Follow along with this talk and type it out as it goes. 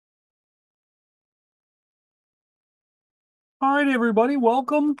All right, everybody,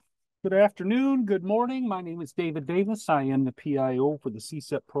 welcome. Good afternoon, good morning. My name is David Davis. I am the PIO for the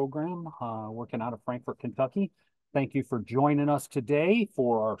CSEPP program, working out of Frankfort, Kentucky. Thank you for joining us today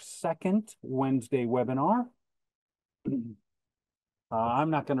for our second Wednesday webinar. I'm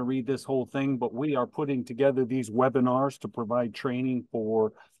not going to read this whole thing, but we are putting together these webinars to provide training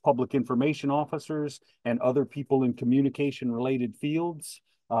for public information officers and other people in communication-related fields.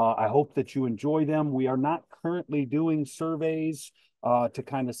 I hope that you enjoy them. We are not currently doing surveys to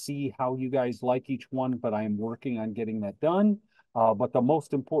kind of see how you guys like each one, but I am working on getting that done. But the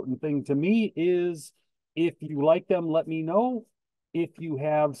most important thing to me is if you like them, let me know. If you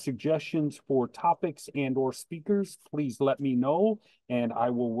have suggestions for topics and or speakers, please let me know and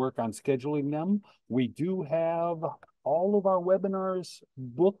I will work on scheduling them. We do have all of our webinars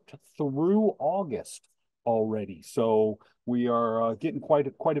booked through August already. So we are getting quite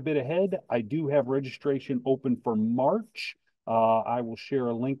a bit ahead. I do have registration open for March. I will share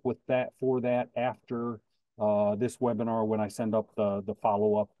a link with that after this webinar when I send up the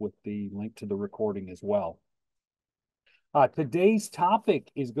follow-up with the link to the recording as well. Today's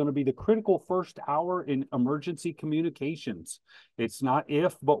topic is going to be the critical first hour in emergency communications. It's not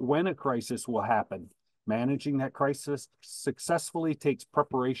if, but when a crisis will happen. Managing that crisis successfully takes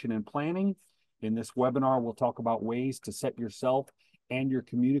preparation and planning. In this webinar, we'll talk about ways to set yourself and your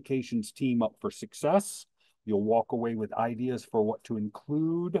communications team up for success. You'll walk away with ideas for what to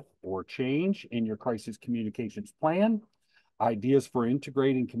include or change in your crisis communications plan, ideas for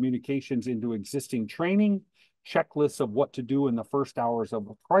integrating communications into existing training, checklists of what to do in the first hours of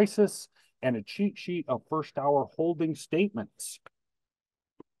a crisis, and a cheat sheet of first hour holding statements.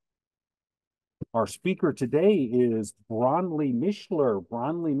 Our speaker today is Bronlea Mishler.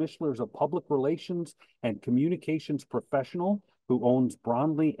 Bronlea Mishler is a public relations and communications professional who owns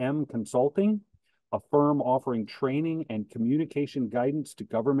Bronlea M Consulting, a firm offering training and communication guidance to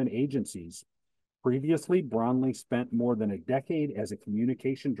government agencies. Previously, Bronlea spent more than a decade as a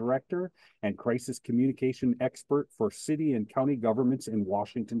communication director and crisis communication expert for city and county governments in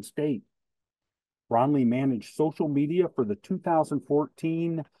Washington state. Bronlea managed social media for the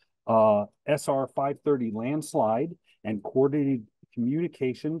 2014 SR 530 landslide and coordinated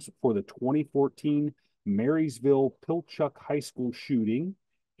communications for the 2014 Marysville Pilchuck High School shooting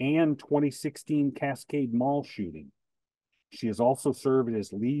and 2016 Cascade Mall shooting. She has also served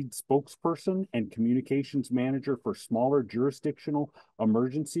as lead spokesperson and communications manager for smaller jurisdictional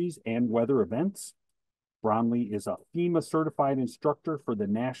emergencies and weather events. Bronlea is a FEMA certified instructor for the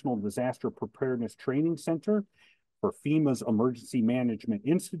National Disaster Preparedness Training Center, for FEMA's Emergency Management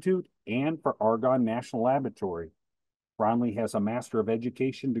Institute, and for Argonne National Laboratory. Bronlea has a Master of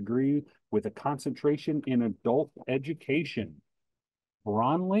Education degree with a concentration in adult education.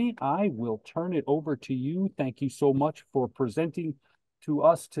 Bronlea, I will turn it over to you. Thank you so much for presenting to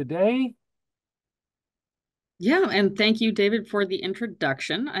us today. Yeah, and thank you, David, for the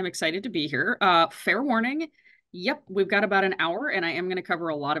introduction. I'm excited to be here. Fair warning. Yep, we've got about an hour, and I am going to cover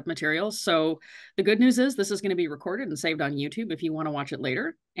a lot of material. So the good news is this is going to be recorded and saved on YouTube if you want to watch it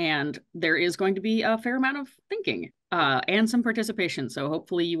later. And there is going to be a fair amount of thinking and some participation. So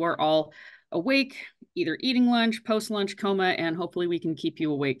hopefully you are all awake, either eating lunch, post-lunch coma, and hopefully we can keep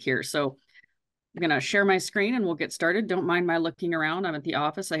you awake here. So I'm going to share my screen and we'll get started. Don't mind my looking around. I'm at the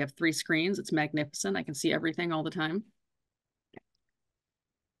office. I have 3 screens. It's magnificent. I can see everything all the time.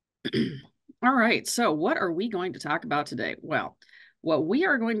 All right. So what are we going to talk about today? Well, what we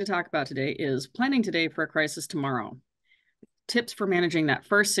are going to talk about today is planning today for a crisis tomorrow. Tips for managing that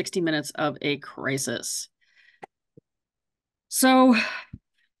first 60 minutes of a crisis. So as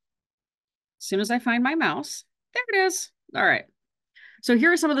soon as I find my mouse, there it is. All right. So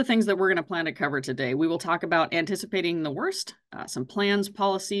here are some of the things that we're going to plan to cover today. We will talk about anticipating the worst, some plans,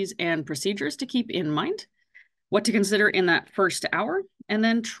 policies, and procedures to keep in mind, what to consider in that first hour, and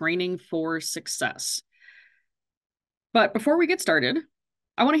then training for success. But before we get started,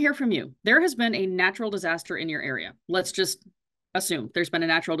 I want to hear from you. There has been a natural disaster in your area. Let's just assume there's been a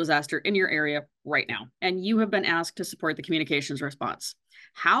natural disaster in your area right now, and you have been asked to support the communications response.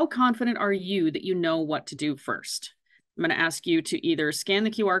 How confident are you that you know what to do first? I'm going to ask you to either scan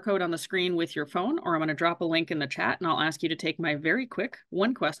the QR code on the screen with your phone, or I'm going to drop a link in the chat and I'll ask you to take my very quick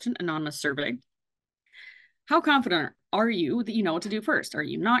 1-question anonymous survey. How confident are you that you know what to do first? Are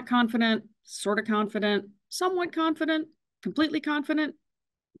you not confident, sort of confident, somewhat confident, completely confident?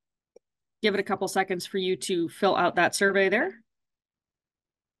 Give it a couple seconds for you to fill out that survey there.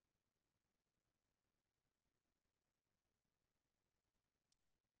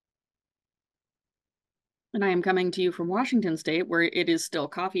 And I am coming to you from Washington State, where it is still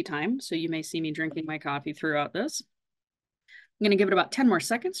coffee time, so you may see me drinking my coffee throughout this. I'm going to give it about 10 more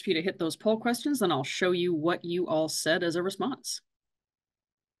seconds for you to hit those poll questions, then I'll show you what you all said as a response.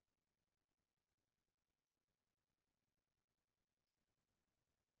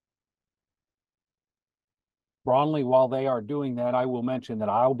 Bronlea, while they are doing that, I will mention that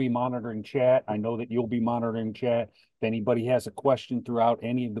I'll be monitoring chat. I know that you'll be monitoring chat. If anybody has a question throughout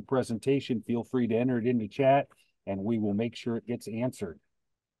any of the presentation, feel free to enter it into chat and we will make sure it gets answered.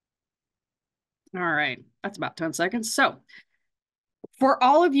 All right, that's about 10 seconds. So for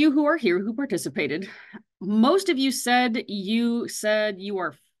all of you who are here who participated, most of you said you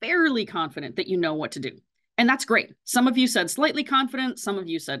are fairly confident that you know what to do. And that's great. Some of you said slightly confident, some of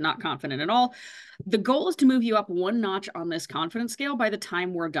you said not confident at all. The goal is to move you up one notch on this confidence scale by the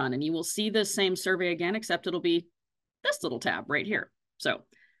time we're done. And you will see this same survey again, except it'll be this little tab right here. So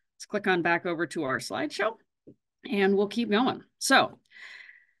let's click on back over to our slideshow and we'll keep going. So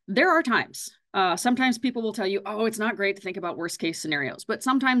there are times, sometimes people will tell you, oh, it's not great to think about worst case scenarios, but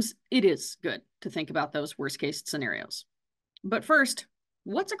sometimes it is good to think about those worst case scenarios. But first,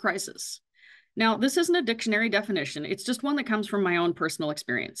 what's a crisis? Now, this isn't a dictionary definition. It's just one that comes from my own personal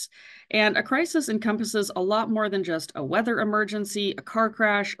experience. And a crisis encompasses a lot more than just a weather emergency, a car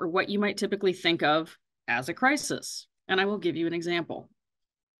crash, or what you might typically think of as a crisis. And I will give you an example.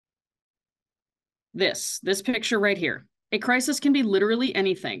 This picture right here. A crisis can be literally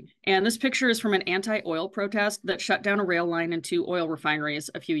anything. And this picture is from an anti-oil protest that shut down a rail line and 2 oil refineries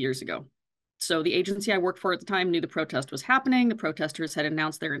a few years ago. So the agency I worked for at the time knew the protest was happening. The protesters had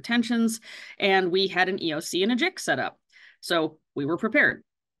announced their intentions, and we had an EOC and a JIC set up. So we were prepared.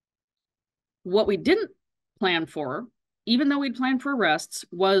 What we didn't plan for, even though we'd planned for arrests,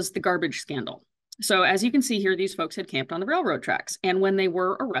 was the garbage scandal. So as you can see here, these folks had camped on the railroad tracks. And when they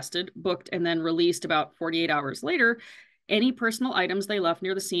were arrested, booked, and then released about 48 hours later, any personal items they left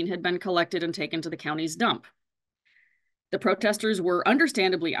near the scene had been collected and taken to the county's dump. The protesters were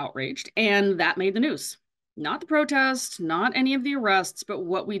understandably outraged, and that made the news. Not the protest, not any of the arrests, but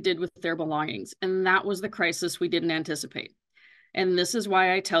what we did with their belongings. And that was the crisis we didn't anticipate. And this is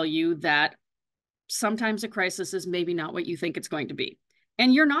why I tell you that sometimes a crisis is maybe not what you think it's going to be.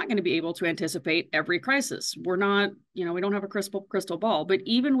 And you're not going to be able to anticipate every crisis. We're not, we don't have a crystal ball, but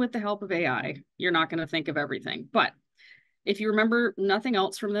even with the help of AI, you're not going to think of everything. But if you remember nothing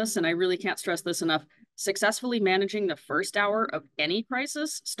else from this, and I really can't stress this enough, successfully managing the first hour of any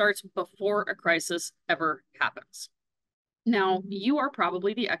crisis starts before a crisis ever happens. Now, you are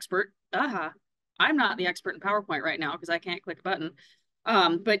probably the expert. I'm not the expert in PowerPoint right now because I can't click a button.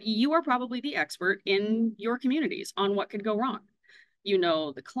 But you are probably the expert in your communities on what could go wrong. You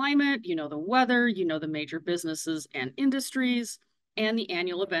know the climate, you know the weather, you know the major businesses and industries, and the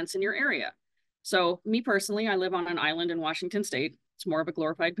annual events in your area. So me personally, I live on an island in Washington State. It's more of a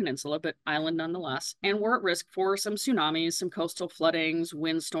glorified peninsula, but island nonetheless. And we're at risk for some tsunamis, some coastal floodings,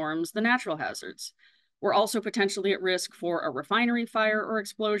 windstorms, the natural hazards. We're also potentially at risk for a refinery fire or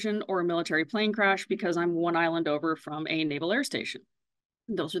explosion or a military plane crash because I'm one island over from a naval air station.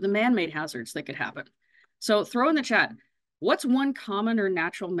 Those are the man-made hazards that could happen. So throw in the chat, what's one common or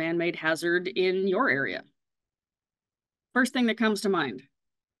natural man-made hazard in your area? First thing that comes to mind.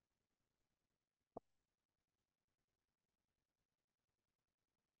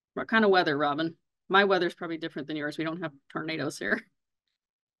 What kind of weather, Robin? My weather's probably different than yours. We don't have tornadoes here.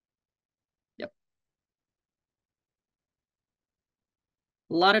 Yep.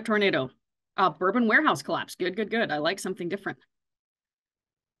 A lot of tornado. Bourbon warehouse collapse. Good. I like something different.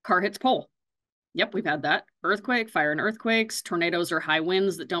 Car hits pole. Yep, we've had that. Earthquake, fire and earthquakes, tornadoes or high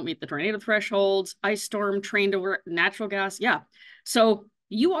winds that don't meet the tornado thresholds, ice storm, train to natural gas. Yeah. So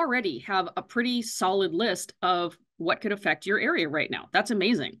you already have a pretty solid list of what could affect your area right now. That's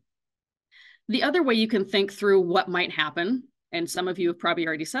amazing. The other way you can think through what might happen, and some of you have probably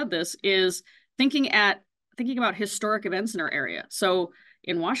already said this, is thinking about historic events in our area. So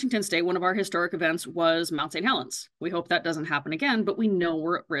in Washington State, one of our historic events was Mount St. Helens. We hope that doesn't happen again, but we know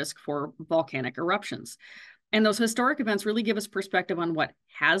we're at risk for volcanic eruptions. And those historic events really give us perspective on what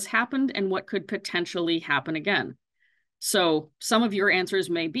has happened and what could potentially happen again. So some of your answers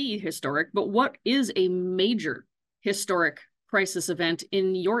may be historic, but what is a major historic crisis event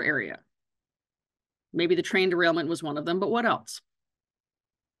in your area? Maybe the train derailment was one of them, but what else?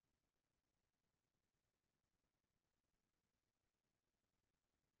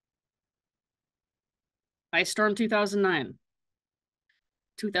 Ice storm 2009.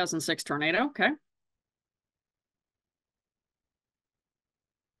 2006 tornado, okay.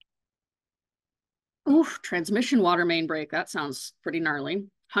 Oof, transmission water main break. That sounds pretty gnarly.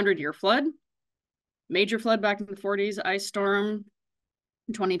 100-year flood. Major flood back in the 40s, ice storm,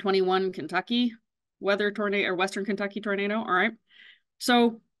 2021 Kentucky. weather tornado or Western Kentucky tornado. All right.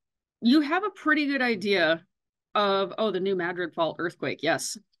 So you have a pretty good idea of, oh, the New Madrid Fault earthquake.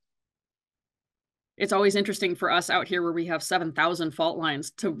 Yes. It's always interesting for us out here where we have 7,000 fault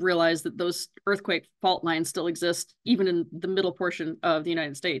lines to realize that those earthquake fault lines still exist even in the middle portion of the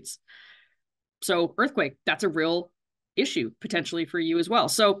United States. So earthquake, that's a real issue potentially for you as well.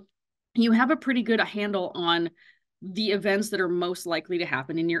 So you have a pretty good handle on the events that are most likely to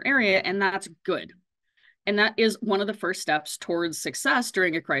happen in your area, and that's good. And that is one of the first steps towards success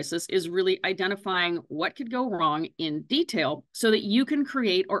during a crisis, is really identifying what could go wrong in detail so that you can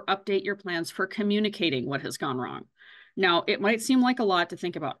create or update your plans for communicating what has gone wrong. Now, it might seem like a lot to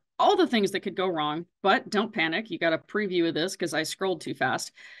think about all the things that could go wrong, but don't panic. You got a preview of this because I scrolled too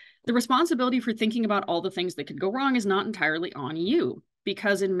fast. The responsibility for thinking about all the things that could go wrong is not entirely on you,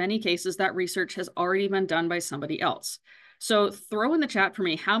 because in many cases, that research has already been done by somebody else. So throw in the chat for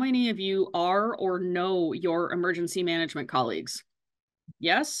me, how many of you are or know your emergency management colleagues?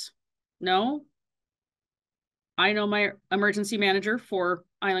 Yes? No? I know my emergency manager for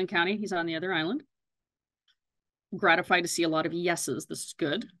Island County. He's on the other island. Gratified to see a lot of yeses. This is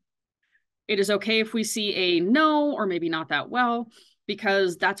good. It is okay if we see a no, or maybe not that well,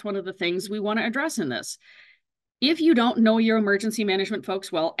 because that's one of the things we want to address in this. If you don't know your emergency management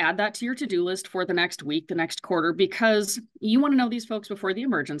folks well, add that to your to-do list for the next week, the next quarter, because you want to know these folks before the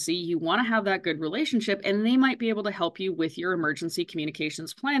emergency. You want to have that good relationship, and they might be able to help you with your emergency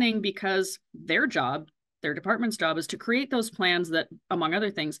communications planning, because their job, their department's job, is to create those plans that, among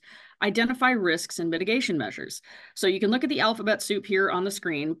other things, identify risks and mitigation measures. So you can look at the alphabet soup here on the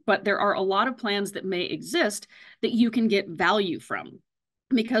screen, but there are a lot of plans that may exist that you can get value from,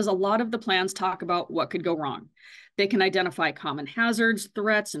 because a lot of the plans talk about what could go wrong. They can identify common hazards,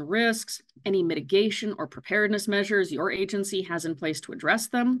 threats, and risks, any mitigation or preparedness measures your agency has in place to address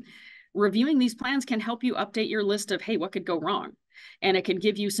them. Reviewing these plans can help you update your list of, hey, what could go wrong? And it can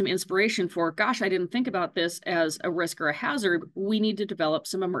give you some inspiration for, gosh, I didn't think about this as a risk or a hazard. We need to develop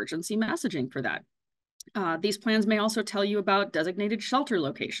some emergency messaging for that. These plans may also tell you about designated shelter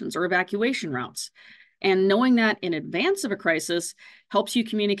locations or evacuation routes. And knowing that in advance of a crisis helps you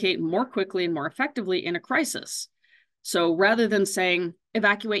communicate more quickly and more effectively in a crisis. So rather than saying,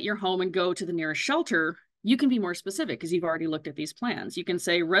 evacuate your home and go to the nearest shelter, you can be more specific because you've already looked at these plans. You can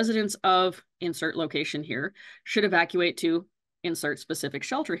say residents of insert location here should evacuate to insert specific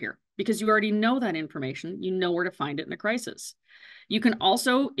shelter here, because you already know that information. You know where to find it in a crisis. You can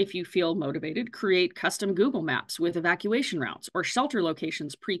also, if you feel motivated, create custom Google Maps with evacuation routes or shelter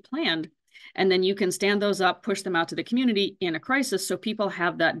locations pre-planned. And then you can stand those up, push them out to the community in a crisis, so people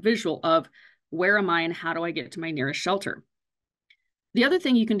have that visual of, where am I and how do I get to my nearest shelter? The other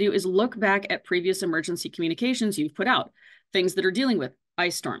thing you can do is look back at previous emergency communications you've put out, things that are dealing with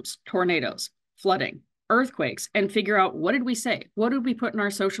ice storms, tornadoes, flooding, earthquakes, and figure out, what did we say? What did we put in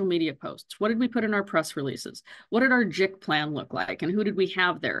our social media posts? What did we put in our press releases? What did our JIC plan look like? And who did we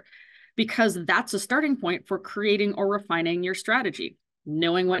have there? Because that's a starting point for creating or refining your strategy.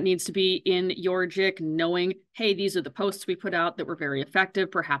 Knowing what needs to be in your JIC, knowing, hey, these are the posts we put out that were very effective.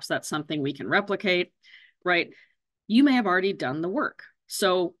 Perhaps that's something we can replicate, right? You may have already done the work.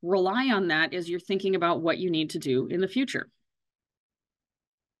 So rely on that as you're thinking about what you need to do in the future.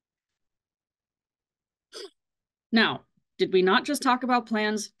 Now, did we not just talk about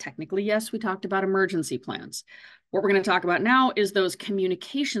plans? Technically, yes, we talked about emergency plans. What we're going to talk about now is those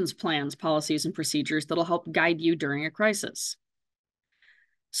communications plans, policies, and procedures that'll help guide you during a crisis.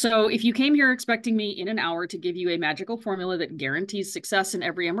 So if you came here expecting me in an hour to give you a magical formula that guarantees success in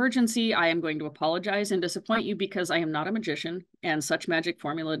every emergency, I am going to apologize and disappoint you, because I am not a magician and such magic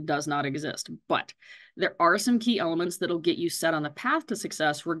formula does not exist. But there are some key elements that'll get you set on the path to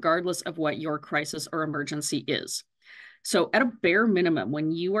success regardless of what your crisis or emergency is. So at a bare minimum,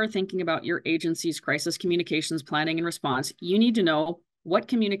 when you are thinking about your agency's crisis communications planning and response, you need to know what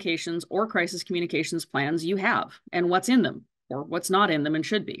communications or crisis communications plans you have and what's in them, or what's not in them and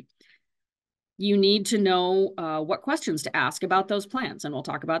should be. You need to know what questions to ask about those plans, and we'll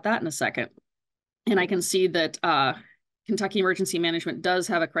talk about that in a second. And I can see that Kentucky Emergency Management does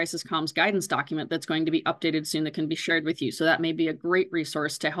have a crisis comms guidance document that's going to be updated soon that can be shared with you. So that may be a great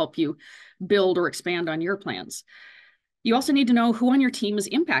resource to help you build or expand on your plans. You also need to know who on your team is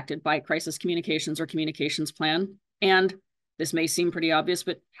impacted by crisis communications or communications plan. And this may seem pretty obvious,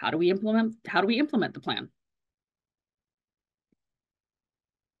 but how do we implement the plan?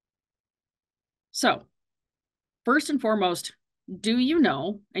 So first and foremost, do you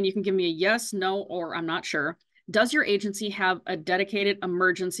know, and you can give me a yes, no, or I'm not sure, does your agency have a dedicated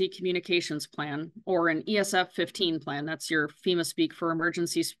emergency communications plan, or an ESF 15 plan? That's your FEMA speak for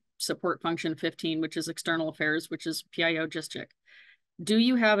emergency support function 15, which is external affairs, which is PIO GISTIC. Do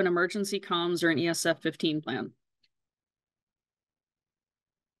you have an emergency comms or an ESF 15 plan?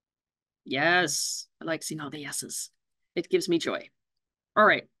 Yes, I like seeing all the yeses. It gives me joy. All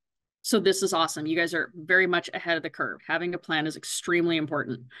right, so this is awesome. You guys are very much ahead of the curve. Having a plan is extremely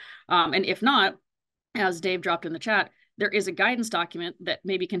important. And if not, as Dave dropped in the chat, there is a guidance document that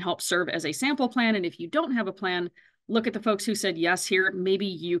maybe can help serve as a sample plan. And if you don't have a plan, look at the folks who said yes here. Maybe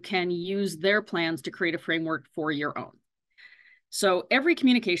you can use their plans to create a framework for your own. So every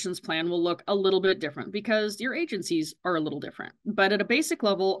communications plan will look a little bit different because your agencies are a little different. But at a basic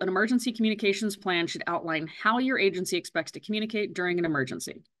level, an emergency communications plan should outline how your agency expects to communicate during an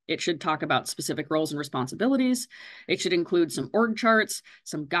emergency. It should talk about specific roles and responsibilities. It should include some org charts,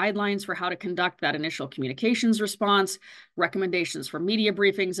 some guidelines for how to conduct that initial communications response, recommendations for media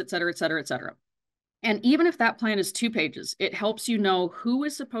briefings, et cetera, et cetera, et cetera. And even if that plan is 2 pages, it helps you know who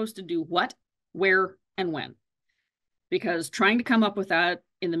is supposed to do what, where, and when. Because trying to come up with that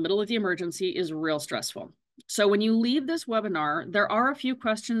in the middle of the emergency is real stressful. So when you leave this webinar, there are a few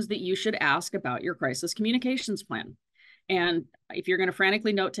questions that you should ask about your crisis communications plan. And if you're going to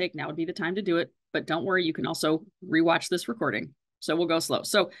frantically note take, now would be the time to do it. But don't worry, you can also rewatch this recording. So we'll go slow.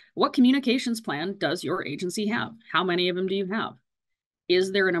 So what communications plan does your agency have? How many of them do you have?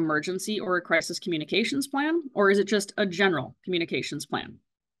 Is there an emergency or a crisis communications plan? Or is it just a general communications plan?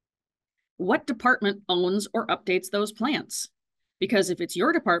 What department owns or updates those plans? Because if it's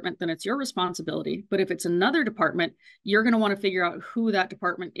your department, then it's your responsibility. But if it's another department, you're going to want to figure out who that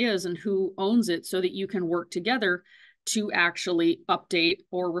department is and who owns it so that you can work together to actually update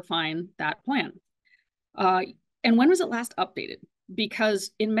or refine that plan. And when was it last updated? Because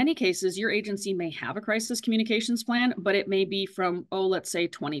in many cases, your agency may have a crisis communications plan, but it may be from, oh, let's say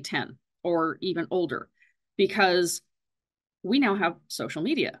 2010 or even older, because we now have social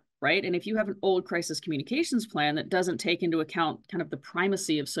media, right? And if you have an old crisis communications plan that doesn't take into account kind of the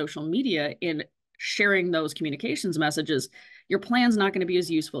primacy of social media in sharing those communications messages, your plan's not going to be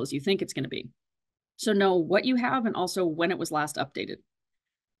as useful as you think it's going to be. So know what you have and also when it was last updated.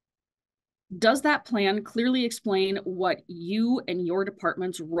 Does that plan clearly explain what you and your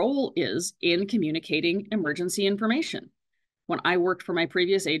department's role is in communicating emergency information? When I worked for my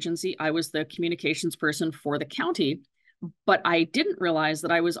previous agency, I was the communications person for the county, but I didn't realize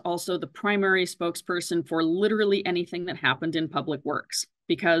that I was also the primary spokesperson for literally anything that happened in public works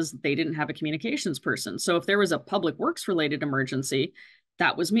because they didn't have a communications person. So if there was a public works related emergency,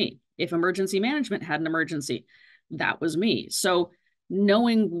 that was me. If emergency management had an emergency, that was me. So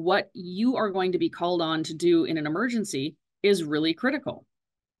knowing what you are going to be called on to do in an emergency is really critical.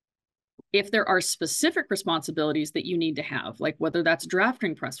 If there are specific responsibilities that you need to have, like whether that's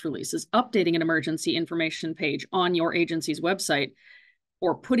drafting press releases, updating an emergency information page on your agency's website,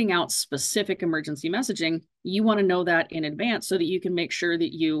 or putting out specific emergency messaging, you want to know that in advance so that you can make sure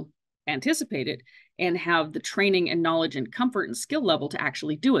that you anticipate it and have the training and knowledge and comfort and skill level to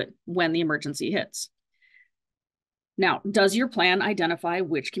actually do it when the emergency hits. Now, does your plan identify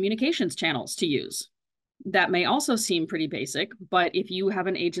which communications channels to use? That may also seem pretty basic, but if you have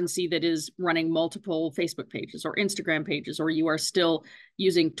an agency that is running multiple Facebook pages or Instagram pages, or you are still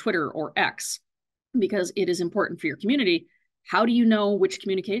using Twitter or X, because it is important for your community, how do you know which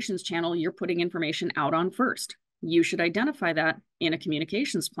communications channel you're putting information out on first? You should identify that in a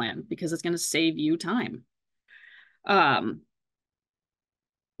communications plan because it's going to save you time.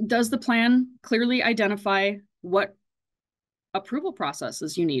 Does the plan clearly identify what approval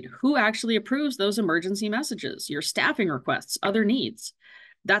processes you need? Who actually approves those emergency messages, your staffing requests, other needs?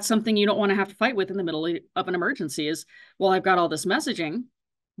 That's something you don't want to have to fight with in the middle of an emergency is, well, I've got all this messaging,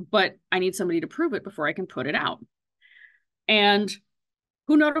 but I need somebody to prove it before I can put it out. And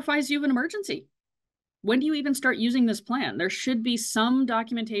who notifies you of an emergency? When do you even start using this plan? There should be some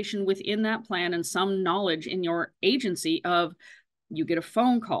documentation within that plan and some knowledge in your agency of you get a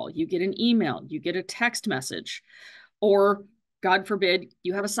phone call, you get an email, you get a text message, or God forbid,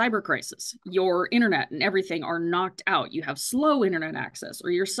 you have a cyber crisis. Your internet and everything are knocked out. You have slow internet access,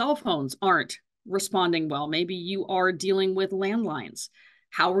 or your cell phones aren't responding well. Maybe you are dealing with landlines.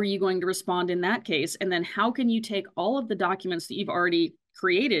 How are you going to respond in that case? And then how can you take all of the documents that you've already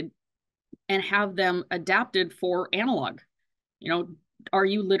created and have them adapted for analog? You know, are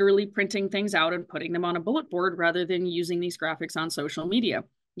you literally printing things out and putting them on a bullet board rather than using these graphics on social media?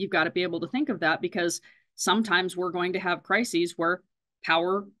 You've got to be able to think of that because sometimes we're going to have crises where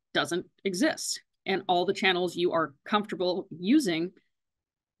power doesn't exist and all the channels you are comfortable using,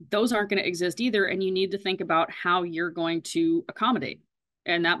 those aren't going to exist either. And you need to think about how you're going to accommodate.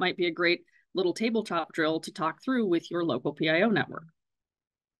 And that might be a great little tabletop drill to talk through with your local PIO network.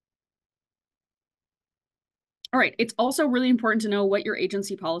 All right. It's also really important to know what your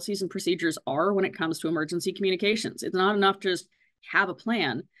agency policies and procedures are when it comes to emergency communications. It's not enough to just have a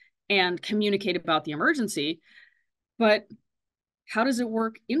plan and communicate about the emergency, but how does it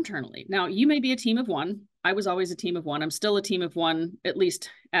work internally? Now, you may be a team of one. I was always a team of one. I'm still a team of one, at least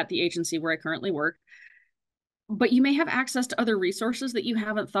at the agency where I currently work. But you may have access to other resources that you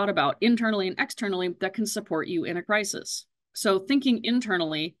haven't thought about internally and externally that can support you in a crisis. So thinking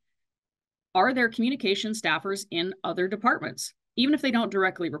internally, are there communication staffers in other departments, even if they don't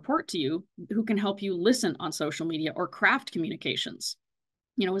directly report to you, who can help you listen on social media or craft communications?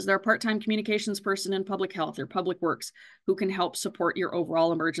 You know, is there a part-time communications person in public health or public works who can help support your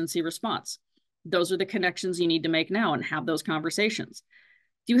overall emergency response? Those are the connections you need to make now and have those conversations.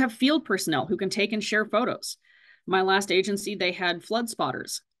 Do you have field personnel who can take and share photos? My last agency, they had flood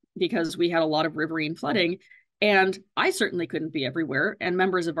spotters because we had a lot of riverine flooding. And I certainly couldn't be everywhere, and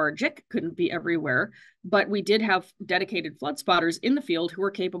members of our JIC couldn't be everywhere, but we did have dedicated flood spotters in the field who were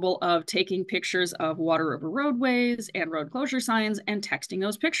capable of taking pictures of water over roadways and road closure signs and texting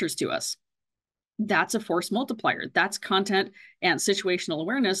those pictures to us. That's a force multiplier. That's content and situational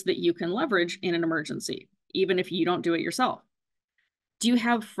awareness that you can leverage in an emergency, even if you don't do it yourself. Do you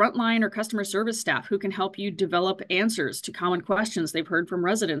have frontline or customer service staff who can help you develop answers to common questions they've heard from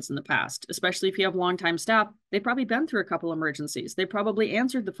residents in the past? Especially if you have longtime staff, they've probably been through a couple emergencies. They probably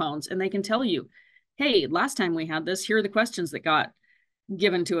answered the phones and they can tell you, hey, last time we had this, here are the questions that got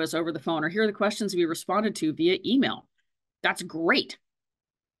given to us over the phone, or here are the questions we responded to via email. That's great.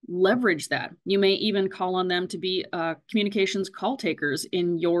 Leverage that. You may even call on them to be communications call takers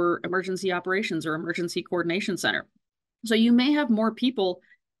in your emergency operations or emergency coordination center. So you may have more people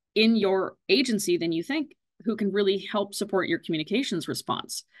in your agency than you think who can really help support your communications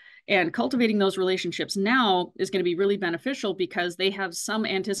response. And cultivating those relationships now is going to be really beneficial because they have some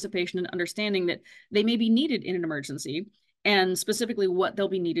anticipation and understanding that they may be needed in an emergency and specifically what they'll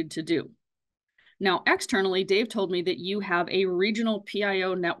be needed to do. Now, externally, Dave told me that you have a regional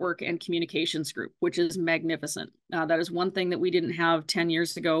PIO network and communications group, which is magnificent. That is one thing that we didn't have 10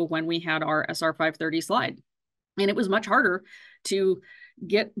 years ago when we had our SR 530 slide. And it was much harder to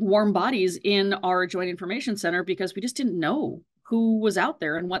get warm bodies in our Joint Information Center because we just didn't know who was out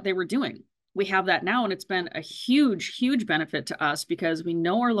there and what they were doing. We have that now, and it's been a huge, huge benefit to us because we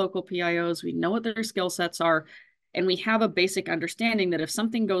know our local PIOs, we know what their skill sets are, and we have a basic understanding that if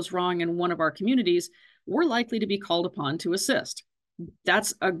something goes wrong in one of our communities, we're likely to be called upon to assist.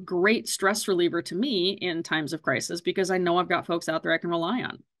 That's a great stress reliever to me in times of crisis because I know I've got folks out there I can rely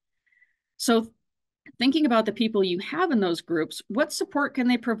on. So thinking about the people you have in those groups, what support can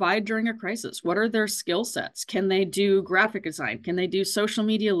they provide during a crisis? What are their skill sets? Can they do graphic design? Can they do social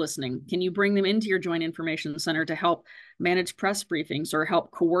media listening? Can you bring them into your Joint Information Center to help manage press briefings or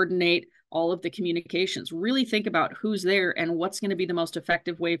help coordinate all of the communications? Really think about who's there and what's going to be the most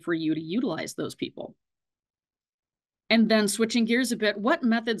effective way for you to utilize those people. And then switching gears a bit, what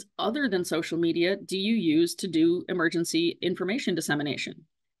methods other than social media do you use to do emergency information dissemination?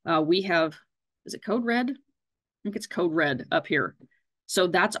 We have, is it Code Red? I think it's Code Red up here. So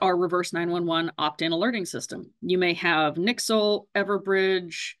that's our reverse 911 opt-in alerting system. You may have Nixle,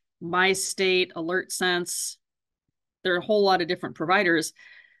 Everbridge, MyState, AlertSense. There are a whole lot of different providers,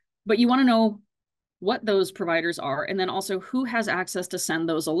 but you want to know what those providers are and then also who has access to send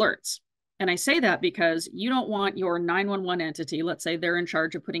those alerts. And I say that because you don't want your 911 entity, let's say they're in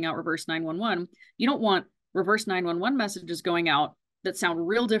charge of putting out reverse 911, you don't want reverse 911 messages going out that sound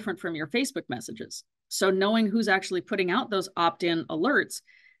real different from your Facebook messages. So knowing who's actually putting out those opt-in alerts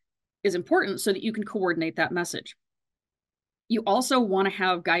is important so that you can coordinate that message. You also want to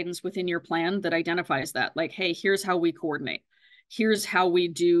have guidance within your plan that identifies that, like, hey, here's how we coordinate. Here's how we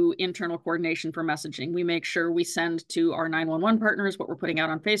do internal coordination for messaging. We make sure we send to our 911 partners what we're putting out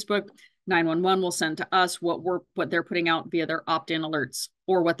on Facebook. 911 will send to us what they're putting out via their opt-in alerts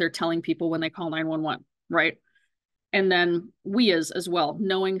or what they're telling people when they call 911, right? And then we as well,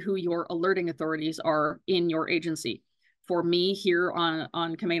 knowing who your alerting authorities are in your agency. For me here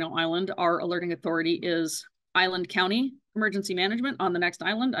on Camino Island, our alerting authority is Island County Emergency Management on the next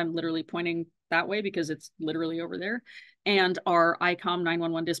island. I'm literally pointing that way because it's literally over there. And our ICOM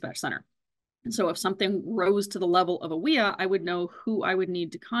 911 Dispatch Center. And so if something rose to the level of a WIA, I would know who I would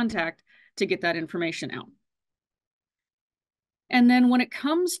need to contact to get that information out. And then when it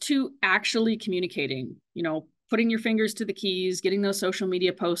comes to actually communicating, you know, putting your fingers to the keys, getting those social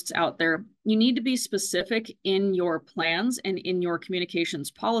media posts out there, you need to be specific in your plans and in your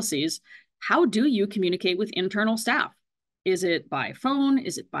communications policies. How do you communicate with internal staff? Is it by phone?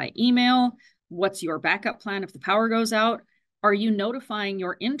 Is it by email? What's your backup plan if the power goes out? Are you notifying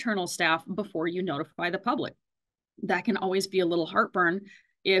your internal staff before you notify the public? that can always be a little heartburn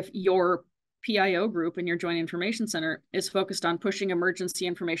if your PIO group in your Joint Information Center is focused on pushing emergency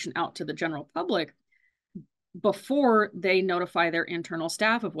information out to the general public before they notify their internal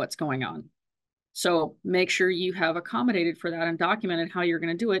staff of what's going on. So make sure you have accommodated for that and documented how you're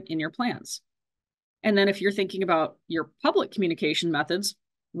going to do it in your plans. And then if you're thinking about your public communication methods,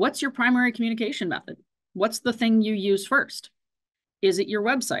 what's your primary communication method? What's the thing you use first? Is it your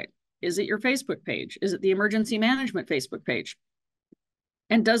website? Is it your Facebook page? Is it the emergency management Facebook page?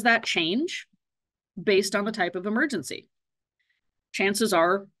 And does that change based on the type of emergency? Chances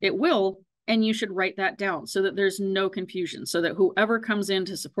are it will, and you should write that down so that there's no confusion, so that whoever comes in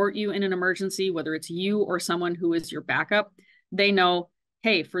to support you in an emergency, whether it's you or someone who is your backup, they know,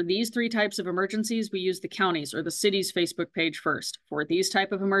 hey, for these 3 types of emergencies, we use the county's or the city's Facebook page first. For these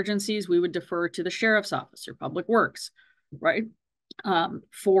type of emergencies, we would defer to the sheriff's office or public works, right?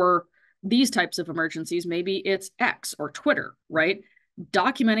 For these types of emergencies, maybe it's X or Twitter, right?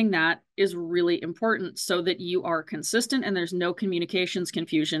 Documenting that is really important so that you are consistent and there's no communications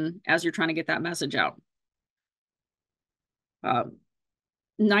confusion as you're trying to get that message out.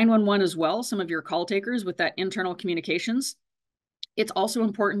 911 as well, some of your call takers with that internal communications. It's also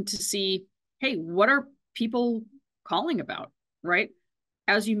important to see, hey, what are people calling about, right?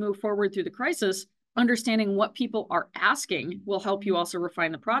 As you move forward through the crisis, understanding what people are asking will help you also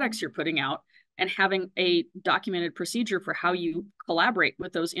refine the products you're putting out, and having a documented procedure for how you collaborate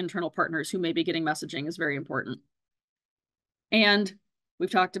with those internal partners who may be getting messaging is very important. And we've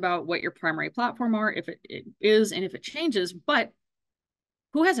talked about what your primary platform are, if it is, and if it changes, but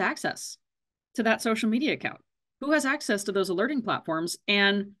who has access to that social media account? Who has access to those alerting platforms?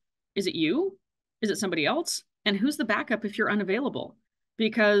 And is it you? Is it somebody else? And who's the backup if you're unavailable?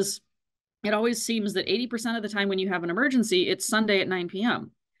 Because it always seems that 80% of the time when you have an emergency, it's Sunday at 9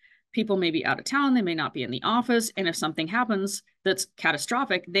 p.m. People may be out of town, they may not be in the office, and if something happens that's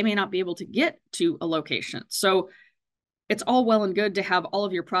catastrophic, they may not be able to get to a location. So it's all well and good to have all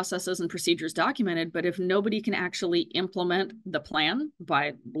of your processes and procedures documented, but if nobody can actually implement the plan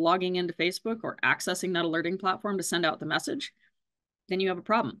by logging into Facebook or accessing that alerting platform to send out the message, then you have a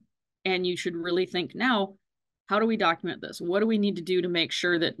problem. And you should really think now, how do we document this? What do we need to do to make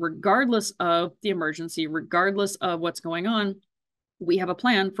sure that regardless of the emergency, regardless of what's going on, we have a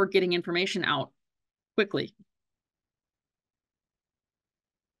plan for getting information out quickly.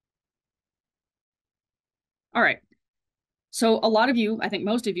 All right. So a lot of you, I think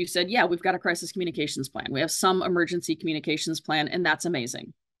most of you said, yeah, we've got a crisis communications plan. We have some emergency communications plan, and that's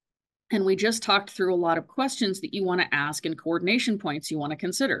amazing. And we just talked through a lot of questions that you want to ask and coordination points you want to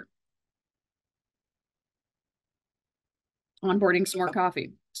consider. Onboarding some more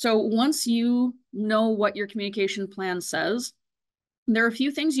coffee. So once you know what your communication plan says, there are a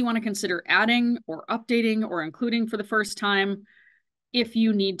few things you want to consider adding or updating or including for the first time if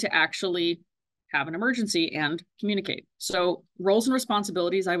you need to actually have an emergency and communicate. So roles and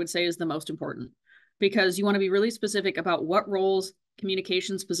responsibilities, I would say, is the most important, because you want to be really specific about what roles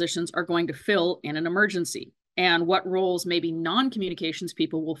communications positions are going to fill in an emergency and what roles maybe non-communications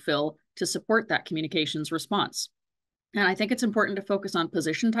people will fill to support that communications response. And I think it's important to focus on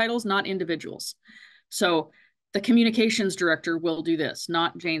position titles, not individuals. So the communications director will do this,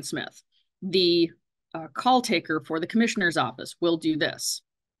 not Jane Smith. The call taker for the commissioner's office will do this.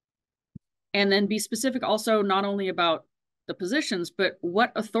 And then be specific also not only about the positions, but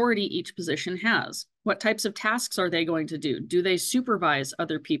what authority each position has. What types of tasks are they going to do? Do they supervise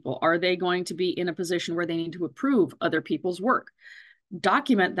other people? Are they going to be in a position where they need to approve other people's work?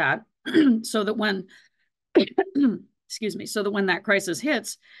 Document that so that when, excuse me, so that when that crisis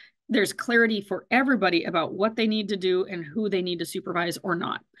hits, there's clarity for everybody about what they need to do and who they need to supervise or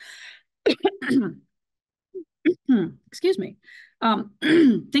not. Excuse me.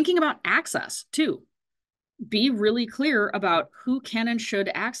 Thinking about access too. Be really clear about who can and should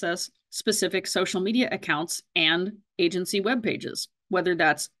access specific social media accounts and agency web pages, whether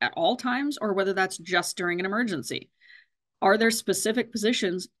that's at all times or whether that's just during an emergency. Are there specific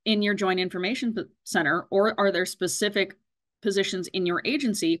positions in your Joint Information Center, or are there specific positions in your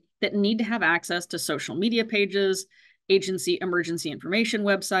agency that need to have access to social media pages, agency emergency information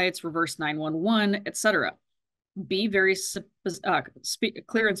websites, reverse 911, et cetera? Be very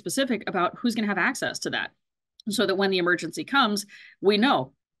clear and specific about who's going to have access to that, so that when the emergency comes, we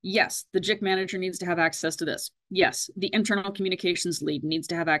know, yes, the JIC manager needs to have access to this. Yes, the internal communications lead needs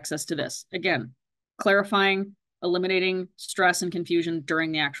to have access to this. Again, clarifying, eliminating stress and confusion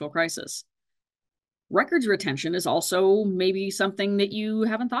during the actual crisis. Records retention is also maybe something that you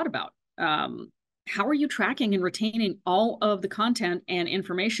haven't thought about. how are you tracking and retaining all of the content and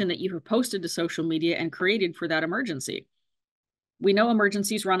information that you have posted to social media and created for that emergency? We know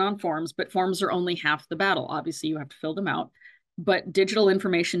emergencies run on forms, but forms are only half the battle. Obviously, you have to fill them out, but digital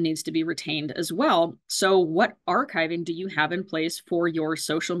information needs to be retained as well. So what archiving do you have in place for your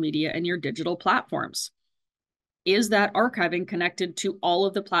social media and your digital platforms? Is that archiving connected to all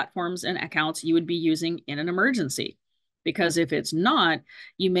of the platforms and accounts you would be using in an emergency? Because if it's not,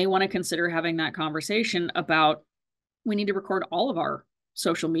 you may want to consider having that conversation about, we need to record all of our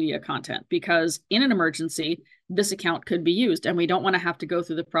social media content, because in an emergency, this account could be used. And we don't want to have to go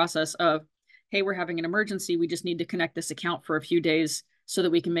through the process of, hey, we're having an emergency, we just need to connect this account for a few days so that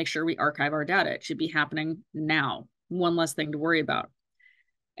we can make sure we archive our data. It should be happening now. One less thing to worry about.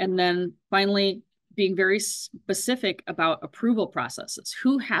 And then finally, being very specific about approval processes.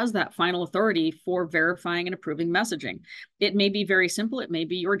 Who has that final authority for verifying and approving messaging? It may be very simple. It may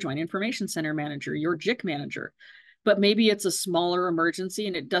be your Joint Information Center manager, your JIC manager, but maybe it's a smaller emergency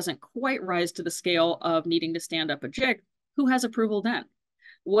and it doesn't quite rise to the scale of needing to stand up a JIC. Who has approval then?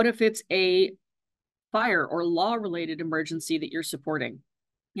 What if it's a fire or law-related emergency that you're supporting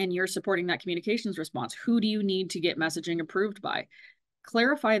and you're supporting that communications response? Who do you need to get messaging approved by?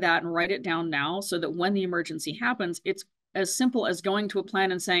 Clarify that and write it down now so that when the emergency happens, it's as simple as going to a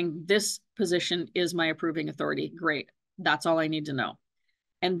plan and saying, this position is my approving authority. Great. That's all I need to know.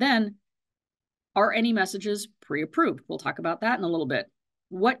 And then, are any messages pre-approved? We'll talk about that in a little bit.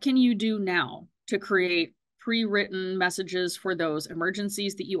 What can you do now to create pre-written messages for those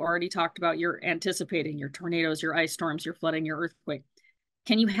emergencies that you already talked about? You're anticipating your tornadoes, your ice storms, your flooding, your earthquake.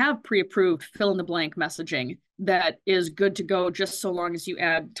 Can you have pre-approved fill in the blank messaging that is good to go just so long as you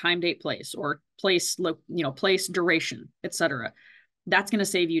add time, date, place, or place, place, duration, etc.? That's going to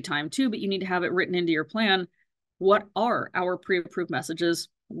save you time too, but you need to have it written into your plan. What are our pre-approved messages?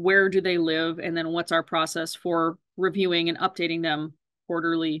 Where do they live? And then what's our process for reviewing and updating them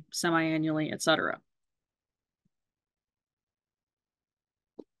quarterly, semi-annually, etc.?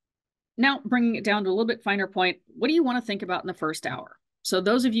 Now, bringing it down to a little bit finer point, what do you want to think about in the first hour? So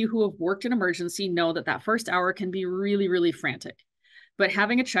those of you who have worked in emergency know that that first hour can be really, really frantic. But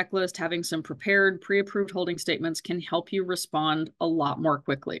having a checklist, having some prepared, pre-approved holding statements can help you respond a lot more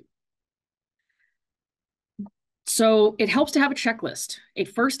quickly. So it helps to have a checklist, a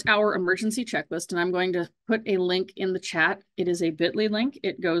first hour emergency checklist. And I'm going to put a link in the chat. It is a bit.ly link.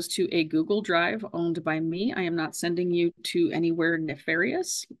 It goes to a Google Drive owned by me. I am not sending you to anywhere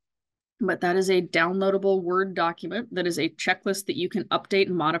nefarious, but that is a downloadable Word document that is a checklist that you can update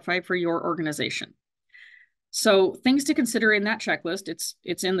and modify for your organization. So things to consider in that checklist,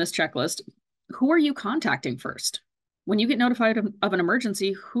 it's in this checklist. Who are you contacting first? When you get notified of an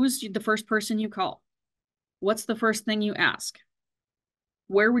emergency, who's the first person you call? What's the first thing you ask?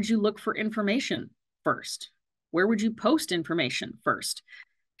 Where would you look for information first? Where would you post information first?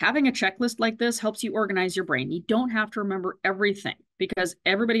 Having a checklist like this helps you organize your brain. You don't have to remember everything because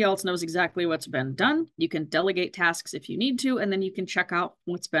everybody else knows exactly what's been done. You can delegate tasks if you need to, and then you can check out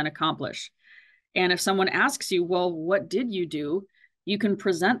what's been accomplished. And if someone asks you, well, what did you do? You can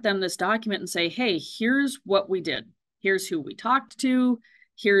present them this document and say, hey, here's what we did. Here's who we talked to.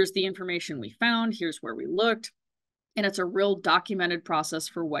 Here's the information we found. Here's where we looked. And it's a real documented process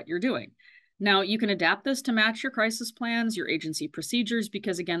for what you're doing. Now, you can adapt this to match your crisis plans, your agency procedures,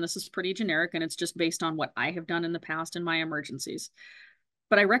 because again, this is pretty generic and it's just based on what I have done in the past in my emergencies.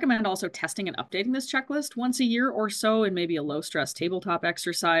 But I recommend also testing and updating this checklist once a year or so in maybe a low stress tabletop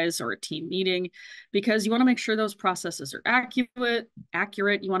exercise or a team meeting, because you want to make sure those processes are accurate.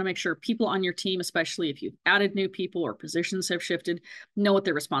 You want to make sure people on your team, especially if you've added new people or positions have shifted, know what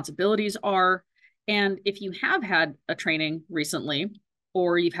their responsibilities are. And if you have had a training recently,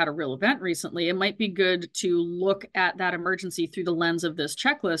 or you've had a real event recently, it might be good to look at that emergency through the lens of this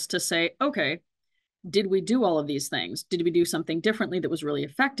checklist to say, okay, did we do all of these things? Did we do something differently that was really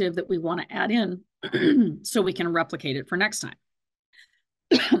effective that we want to add in so we can replicate it for next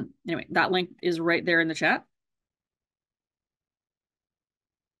time? Anyway, that link is right there in the chat.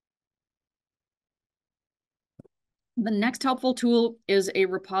 The next helpful tool is a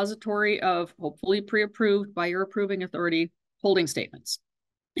repository of hopefully pre-approved by your approving authority holding statements.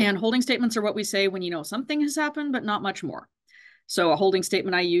 And holding statements are what we say when you know something has happened, but not much more. So a holding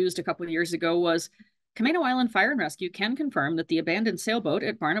statement I used a couple of years ago was, Camano Island Fire and Rescue can confirm that the abandoned sailboat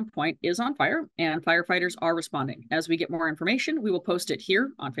at Barnum Point is on fire and firefighters are responding. As we get more information, we will post it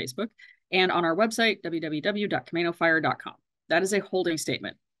here on Facebook and on our website, www.camanofire.com. That is a holding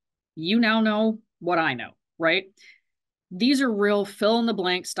statement. You now know what I know, right? These are real fill in the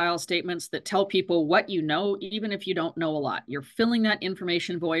blank style statements that tell people what you know, even if you don't know a lot. You're filling that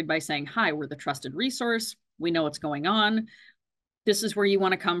information void by saying, hi, we're the trusted resource. We know what's going on. This is where you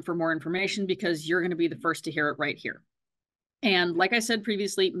want to come for more information because you're going to be the first to hear it right here. And like I said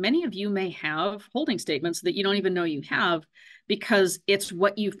previously, many of you may have holding statements that you don't even know you have because it's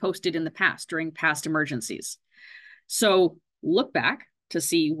what you've posted in the past during past emergencies. So look back to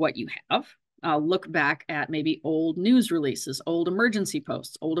see what you have. Look back at maybe old news releases, old emergency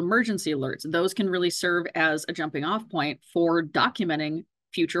posts, old emergency alerts. Those can really serve as a jumping off point for documenting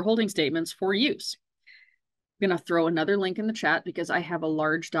future holding statements for use. I'm going to throw another link in the chat because I have a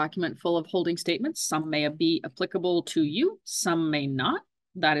large document full of holding statements. Some may be applicable to you, some may not.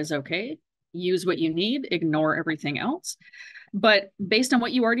 That is okay. Use what you need, ignore everything else. But based on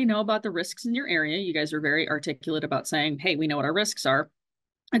what you already know about the risks in your area, you guys are very articulate about saying, hey, we know what our risks are.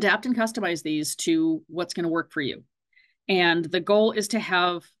 Adapt and customize these to what's going to work for you. And the goal is to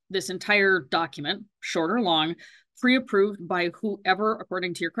have this entire document, short or long, pre-approved by whoever,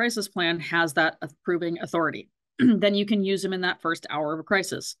 according to your crisis plan, has that approving authority. Then you can use them in that first hour of a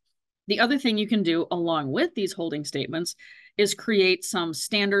crisis. The other thing you can do along with these holding statements is create some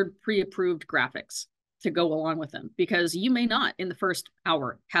standard pre-approved graphics to go along with them, because you may not in the first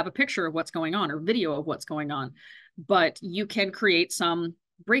hour have a picture of what's going on or video of what's going on, but you can create some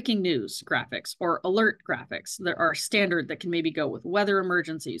breaking news graphics or alert graphics that are standard that can maybe go with weather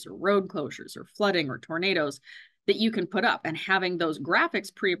emergencies or road closures or flooding or tornadoes that you can put up. And having those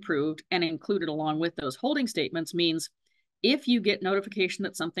graphics pre-approved and included along with those holding statements means if you get notification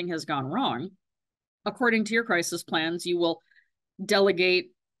that something has gone wrong, according to your crisis plans, you will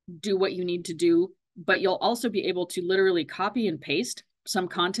delegate, do what you need to do, but you'll also be able to literally copy and paste some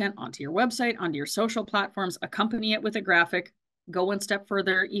content onto your website, onto your social platforms, accompany it with a graphic, go one step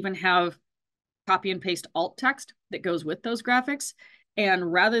further, even have copy and paste alt text that goes with those graphics.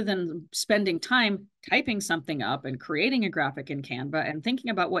 And rather than spending time typing something up and creating a graphic in Canva and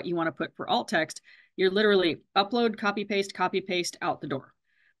thinking about what you want to put for alt text, you're literally upload, copy, paste out the door.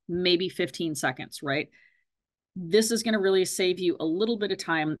 Maybe 15 seconds, right? This is going to really save you a little bit of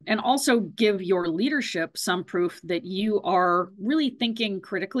time and also give your leadership some proof that you are really thinking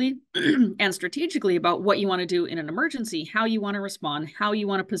critically and strategically about what you want to do in an emergency, how you want to respond, how you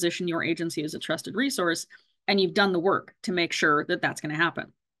want to position your agency as a trusted resource, and you've done the work to make sure that that's going to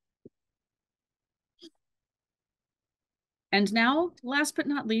happen. And now, last but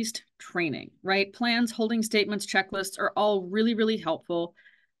not least, training, right? Plans, holding statements, checklists are all really, really helpful.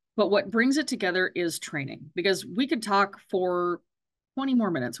 But what brings it together is training, because we could talk for 20 more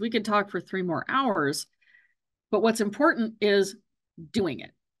minutes. We could talk for 3 more hours. But what's important is doing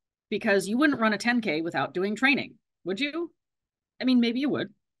it, because you wouldn't run a 10K without doing training, would you? I mean, maybe you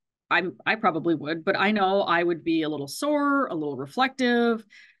would. I probably would, but I know I would be a little sore, a little reflective,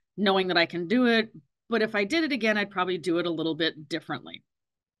 knowing that I can do it. But if I did it again, I'd probably do it a little bit differently.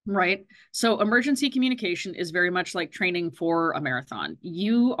 Right. So emergency communication is very much like training for a marathon.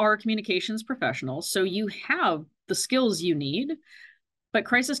 You are a communications professional, so you have the skills you need, but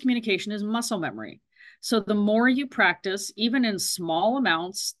crisis communication is muscle memory. So the more you practice, even in small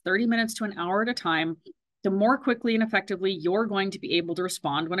amounts, 30 minutes to an hour at a time, the more quickly and effectively you're going to be able to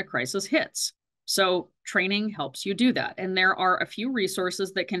respond when a crisis hits. So training helps you do that. And there are a few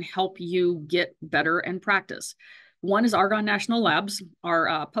resources that can help you get better and practice. One is Argonne National Labs,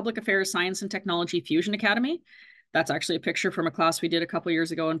 our Public Affairs Science and Technology Fusion Academy. That's actually a picture from a class we did a couple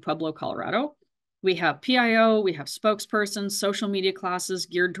years ago in Pueblo, Colorado. We have PIO, we have spokespersons, social media classes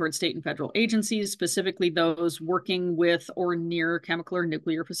geared towards state and federal agencies, specifically those working with or near chemical or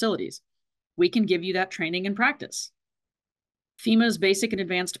nuclear facilities. We can give you that training and practice. FEMA's basic and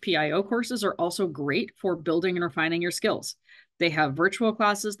advanced PIO courses are also great for building and refining your skills. They have virtual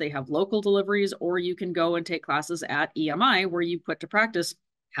classes, they have local deliveries, or you can go and take classes at EMI where you put to practice,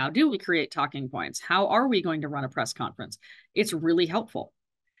 how do we create talking points? How are we going to run a press conference? It's really helpful.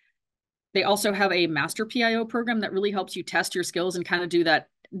 They also have a master PIO program that really helps you test your skills and kind of do that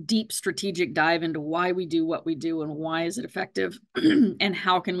deep strategic dive into why we do what we do and why is it effective and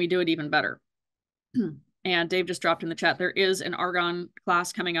how can we do it even better. And Dave just dropped in the chat, there is an Argonne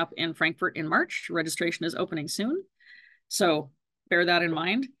class coming up in Frankfurt in March. Registration is opening soon. So bear that in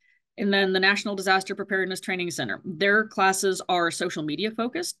mind. And then the National Disaster Preparedness Training Center. Their classes are social media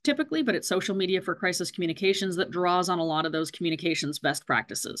focused typically, but it's social media for crisis communications that draws on a lot of those communications best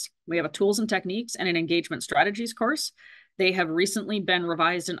practices. We have a tools and techniques and an engagement strategies course. They have recently been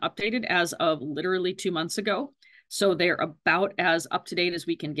revised and updated as of literally 2 months ago. So they're about as up to date as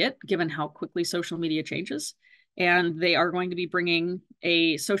we can get, given how quickly social media changes. And they are going to be bringing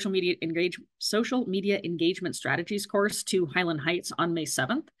a social media engagement strategies course to Highland Heights on May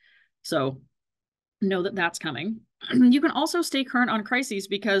 7th. So know that that's coming. You can also stay current on crises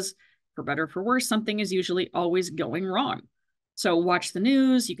because, for better or for worse, something is usually always going wrong. So watch the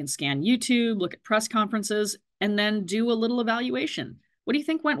news, you can scan YouTube, look at press conferences, and then do a little evaluation. What do you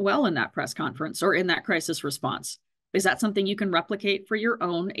think went well in that press conference or in that crisis response? Is that something you can replicate for your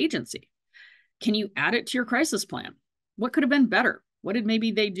own agency? Can you add it to your crisis plan? What could have been better? What did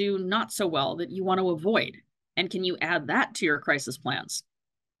maybe they do not so well that you want to avoid? And can you add that to your crisis plans?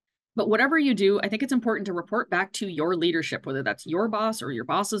 But whatever you do, I think it's important to report back to your leadership, whether that's your boss or your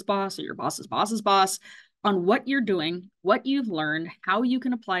boss's boss or your boss's boss's boss, on what you're doing, what you've learned, how you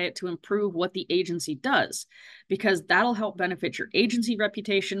can apply it to improve what the agency does, because that'll help benefit your agency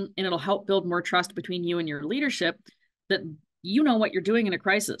reputation and it'll help build more trust between you and your leadership that you know what you're doing in a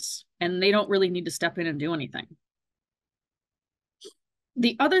crisis and they don't really need to step in and do anything.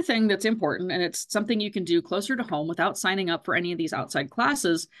 The other thing that's important, and it's something you can do closer to home without signing up for any of these outside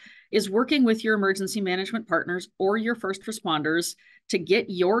classes, is working with your emergency management partners or your first responders to get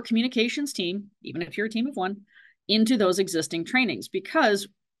your communications team, even if you're a team of one, into those existing trainings. Because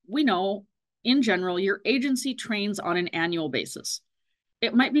we know, in general, your agency trains on an annual basis.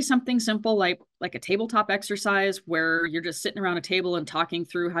 It might be something simple like a tabletop exercise where you're just sitting around a table and talking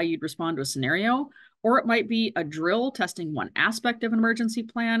through how you'd respond to a scenario, or it might be a drill testing one aspect of an emergency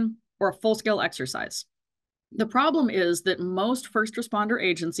plan, or a full-scale exercise. The problem is that most first responder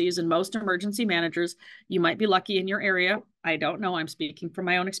agencies and most emergency managers, you might be lucky in your area, I don't know, I'm speaking from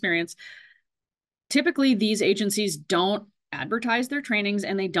my own experience. Typically, these agencies don't advertise their trainings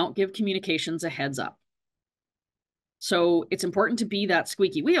and they don't give communications a heads up. So it's important to be that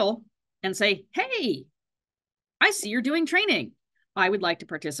squeaky wheel and say, hey, I see you're doing training. I would like to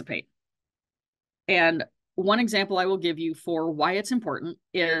participate. And one example I will give you for why it's important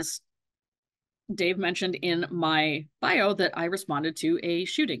is Dave mentioned in my bio that I responded to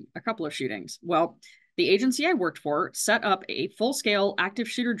a couple of shootings. Well, the agency I worked for set up a full-scale active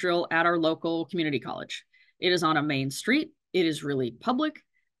shooter drill at our local community college. It is on a main street. It is really public.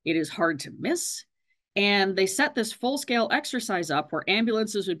 It is hard to miss. And they set this full-scale exercise up where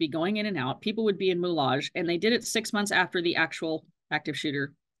ambulances would be going in and out, people would be in moulage, and they did it 6 months after the actual active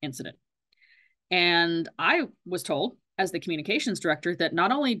shooter incident. And I was told, as the communications director, that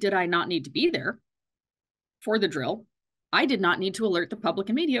not only did I not need to be there for the drill, I did not need to alert the public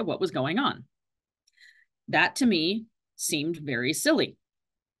and media what was going on. That to me seemed very silly.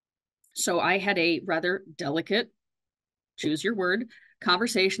 So I had a rather delicate, choose your word,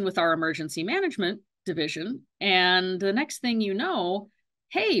 conversation with our emergency management division. And the next thing you know,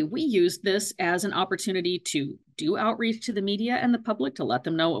 hey, we used this as an opportunity to do outreach to the media and the public to let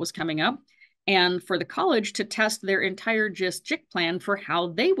them know what was coming up, and for the college to test their entire JIC plan for how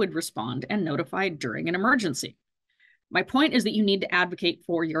they would respond and notify during an emergency. My point is that you need to advocate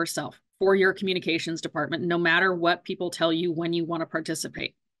for yourself, for your communications department, no matter what people tell you when you want to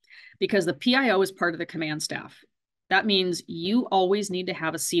participate, because the PIO is part of the command staff. That means you always need to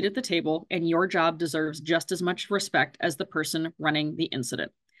have a seat at the table, and your job deserves just as much respect as the person running the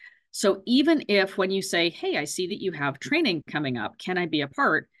incident. So even if when you say, hey, I see that you have training coming up, can I be a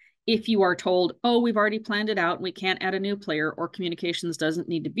part? If you are told, oh, we've already planned it out and we can't add a new player or communications doesn't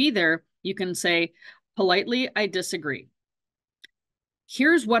need to be there, you can say, politely, I disagree.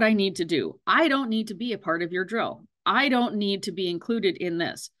 Here's what I need to do. I don't need to be a part of your drill. I don't need to be included in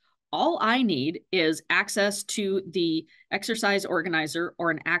this. All I need is access to the exercise organizer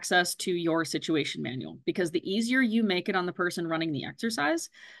or an access to your situation manual, because the easier you make it on the person running the exercise,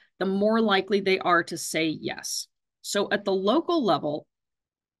 the more likely they are to say yes. So at the local level,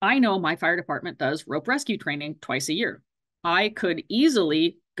 I know my fire department does rope rescue training twice a year. I could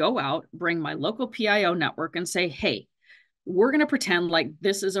easily go out, bring my local PIO network and say, hey, we're going to pretend like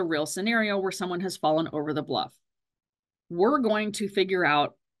this is a real scenario where someone has fallen over the bluff. We're going to figure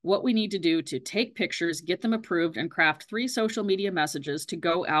out what we need to do to take pictures, get them approved, and craft 3 social media messages to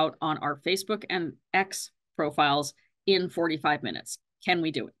go out on our Facebook and X profiles in 45 minutes. Can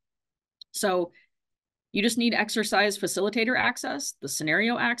we do it? So you just need exercise facilitator access, the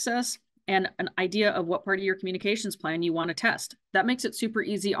scenario access, and an idea of what part of your communications plan you want to test. That makes it super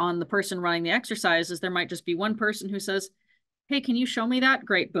easy on the person running the exercise, as there might just be one person who says, hey, can you show me that?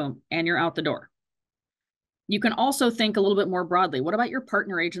 Great, boom, and you're out the door. You can also think a little bit more broadly. What about your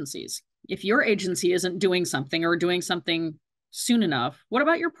partner agencies? If your agency isn't doing something or doing something soon enough, what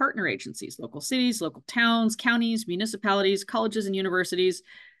about your partner agencies? Local cities, local towns, counties, municipalities, colleges, and universities.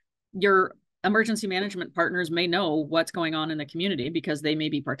 Your emergency management partners may know what's going on in the community because they may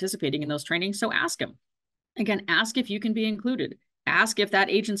be participating in those trainings, so ask them. Again, ask if you can be included. Ask if that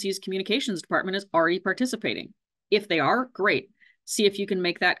agency's communications department is already participating. If they are, great. See if you can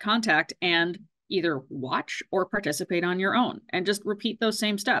make that contact and either watch or participate on your own, and just repeat those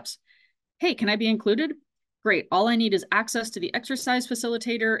same steps. Hey, can I be included? Great. All I need is access to the exercise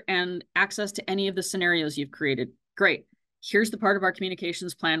facilitator and access to any of the scenarios you've created. Great. Here's the part of our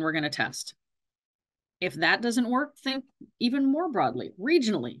communications plan we're going to test. If that doesn't work, think even more broadly,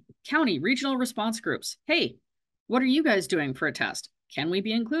 regionally, county, regional response groups. Hey, what are you guys doing for a test? Can we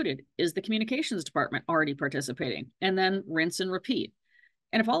be included? Is the communications department already participating? And then rinse and repeat.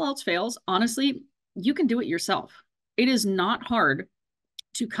 And if all else fails, honestly, you can do it yourself. It is not hard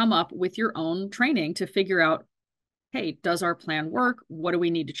to come up with your own training to figure out, hey, does our plan work? What do we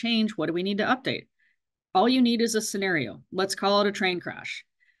need to change? What do we need to update? All you need is a scenario. Let's call it a train crash.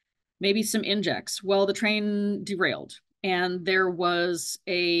 Maybe some injects. Well, the train derailed and there was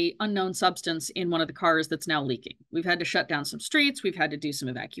a unknown substance in one of the cars that's now leaking. We've had to shut down some streets. We've had to do some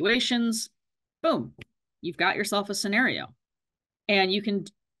evacuations. Boom, you've got yourself a scenario. And you can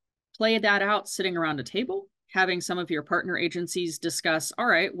play that out sitting around a table, having some of your partner agencies discuss, all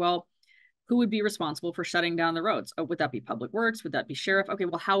right, well, who would be responsible for shutting down the roads? Oh, would that be Public Works? Would that be Sheriff? Okay,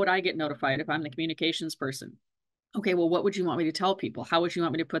 well, how would I get notified if I'm the communications person? Okay, well, what would you want me to tell people? How would you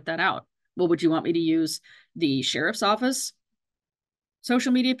want me to put that out? Well, would you want me to use the sheriff's office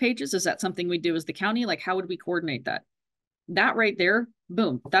social media pages? Is that something we do as the county? Like, how would we coordinate that? That right there,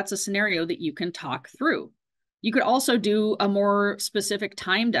 boom, that's a scenario that you can talk through. You could also do a more specific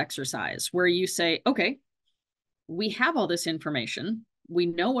timed exercise where you say, okay, we have all this information. We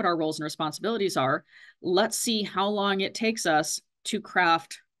know what our roles and responsibilities are. Let's see how long it takes us to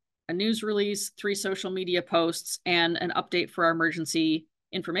craft a news release, 3 social media posts, and an update for our emergency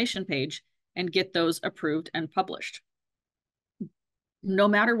information page, and get those approved and published. No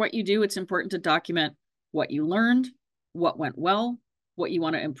matter what you do, it's important to document what you learned, what went well, what you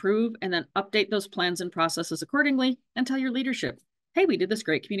want to improve, and then update those plans and processes accordingly and tell your leadership, hey, we did this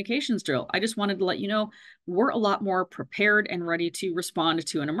great communications drill. I just wanted to let you know we're a lot more prepared and ready to respond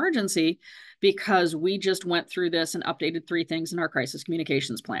to an emergency because we just went through this and updated 3 things in our crisis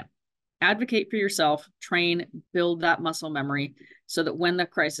communications plan. Advocate for yourself, train, build that muscle memory so that when the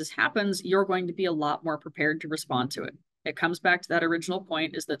crisis happens, you're going to be a lot more prepared to respond to it. It comes back to that original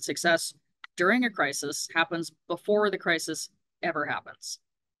point, is that success during a crisis happens before the crisis ever happens.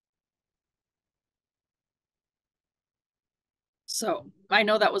 So I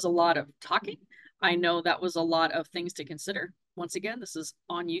know that was a lot of talking. I know that was a lot of things to consider. Once again, this is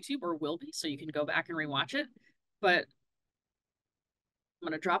on YouTube, or will be, so you can go back and rewatch it. But I'm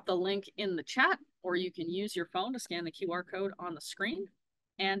going to drop the link in the chat, or you can use your phone to scan the QR code on the screen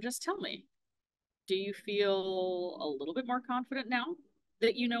and just tell me, do you feel a little bit more confident now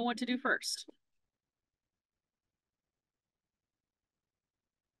that you know what to do first?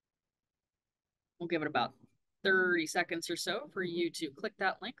 We'll give it about 30 seconds or so for you to click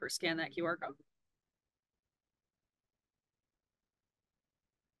that link or scan that QR code.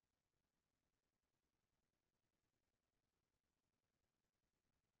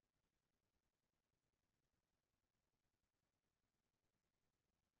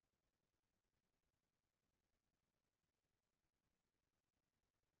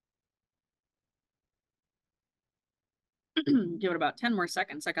 Give it about 10 more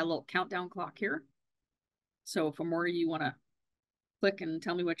seconds. I got a little countdown clock here. So for more you want to click and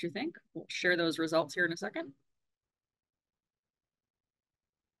tell me what you think, we'll share those results here in a second.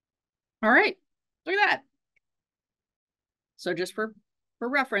 All right, look at that. So just for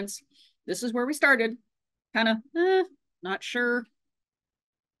reference, this is where we started, kind of not sure.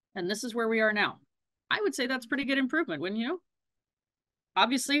 And this is where we are now. I would say that's pretty good improvement, wouldn't you?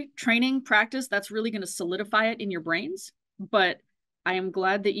 Obviously, training, practice, that's really going to solidify it in your brains. But I am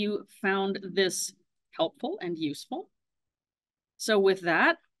glad that you found this helpful and useful. So with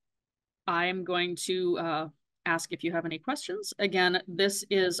that, I'm going to ask if you have any questions. Again, this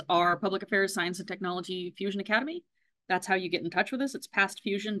is our Public Affairs Science and Technology Fusion Academy. That's how you get in touch with us. It's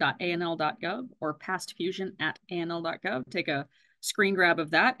pastfusion.anl.gov or pastfusion@anl.gov. Take a screen grab of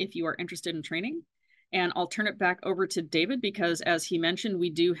that if you are interested in training. And I'll turn it back over to David because, as he mentioned, we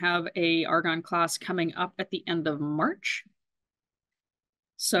do have a Argonne class coming up at the end of March.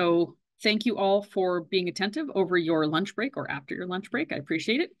 So thank you all for being attentive over your lunch break or after your lunch break. I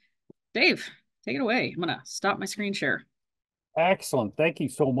appreciate it. Dave, take it away. I'm going to stop my screen share. Excellent. Thank you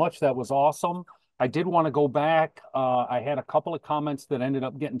so much. That was awesome. I did want to go back. I had a couple of comments that ended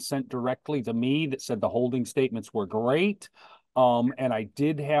up getting sent directly to me that said the holding statements were great. And I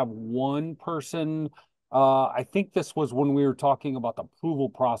did have one person I think this was when we were talking about the approval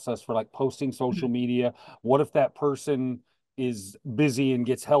process for like posting social media. What if that person is busy and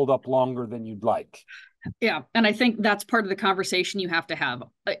gets held up longer than you'd like? Yeah. And I think that's part of the conversation you have to have.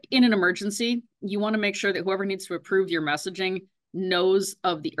 In an emergency, you want to make sure that whoever needs to approve your messaging knows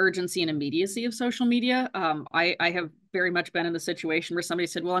of the urgency and immediacy of social media. I have very much been in the situation where somebody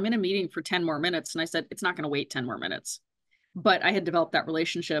said, well, I'm in a meeting for 10 more minutes. And I said, it's not going to wait 10 more minutes. But I had developed that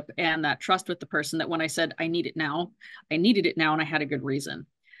relationship and that trust with the person that when I said, I need it now, I needed it now and I had a good reason.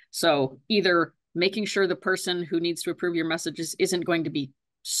 So either making sure the person who needs to approve your messages isn't going to be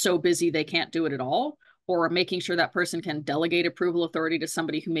so busy they can't do it at all, or making sure that person can delegate approval authority to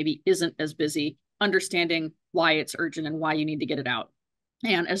somebody who maybe isn't as busy, understanding why it's urgent and why you need to get it out.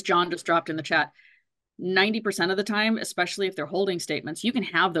 And as John just dropped in the chat, 90% of the time, especially if they're holding statements, you can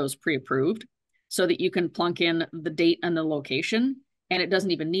have those pre-approved so that you can plunk in the date and the location, and it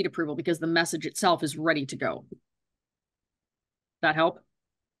doesn't even need approval because the message itself is ready to go. That help?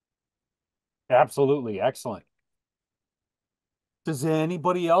 Absolutely. Excellent. Does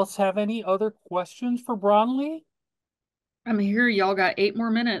anybody else have any other questions for Bronlea? I'm here. Y'all got 8 more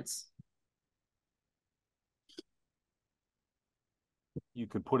minutes. You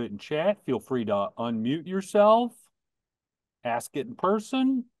could put it in chat. Feel free to unmute yourself. Ask it in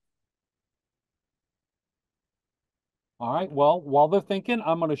person. All right. Well, while they're thinking,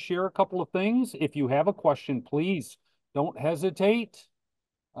 I'm going to share a couple of things. If you have a question, please don't hesitate.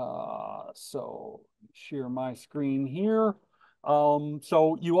 So share my screen here.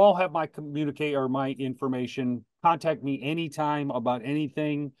 So you all have my communicate or my information. Contact me anytime about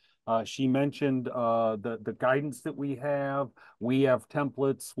anything. She mentioned the guidance that we have. We have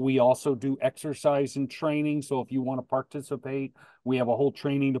templates. We also do exercise and training. So if you want to participate, we have a whole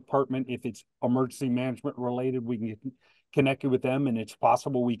training department. If it's emergency management related, we can get connected with them, and it's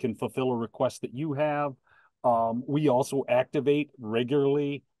possible we can fulfill a request that you have. We also activate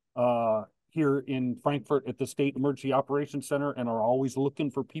regularly here in Frankfurt at the State Emergency Operations Center and are always looking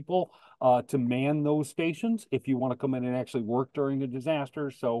for people to man those stations if you want to come in and actually work during a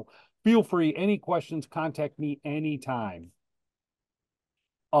disaster. So feel free, any questions, contact me anytime.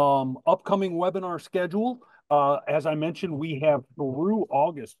 Upcoming webinar schedule. As I mentioned, we have through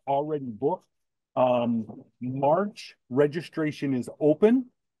August already booked. March registration is open.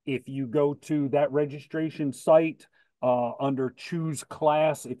 If you go to that registration site under choose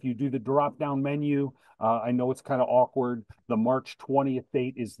class, if you do the drop down menu, I know it's kind of awkward. The March 20th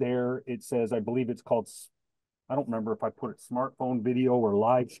date is there. It says, I believe it's called, I don't remember if I put it smartphone video or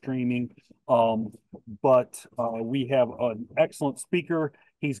live streaming, but we have an excellent speaker.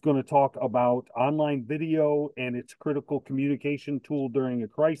 He's going to talk about online video and its critical communication tool during a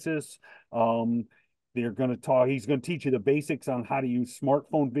crisis. They're going to talk, he's going to teach you the basics on how to use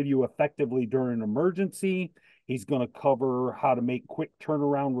smartphone video effectively during an emergency. He's going to cover how to make quick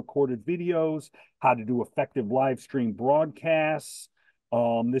turnaround recorded videos, how to do effective live stream broadcasts.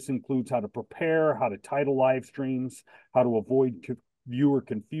 This includes how to prepare, how to title live streams, how to avoid viewer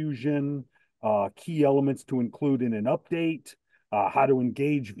confusion, key elements to include in an update, how to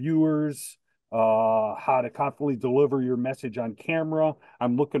engage viewers, how to confidently deliver your message on camera.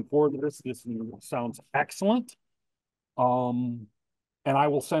 I'm looking forward to this. This sounds excellent. And I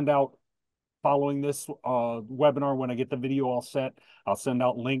will send out, following this webinar, when I get the video all set, I'll send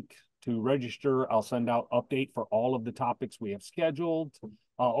out link to register. I'll send out update for all of the topics we have scheduled.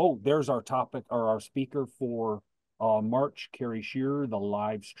 Oh, there's our topic or our speaker for March, Carrie Shearer, the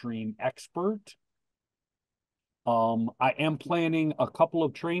live stream expert. I am planning a couple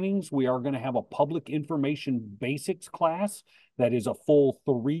of trainings. We are going to have a public information basics class that is a full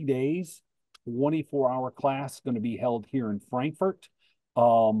 3 days, 24-hour class going to be held here in Frankfurt.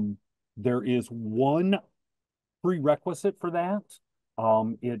 There is one prerequisite for that.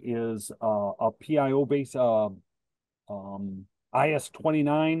 It is a PIO-based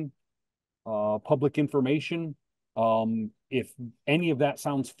IS-29 public information. If any of that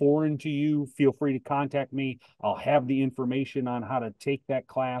sounds foreign to you, feel free to contact me. I'll have the information on how to take that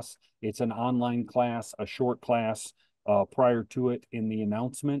class. It's an online class, a short class prior to it in the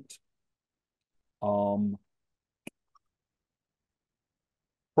announcement.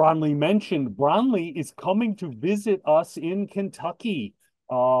 Bronlea mentioned Bronlea is coming to visit us in Kentucky.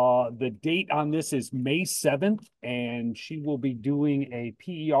 The date on this is May 7th, and she will be doing a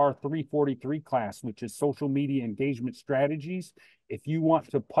PER 343 class, which is social media engagement strategies. If you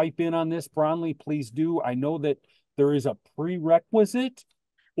want to pipe in on this, Bronlea, please do. I know that there is a prerequisite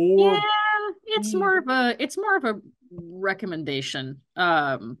or it's more of a recommendation.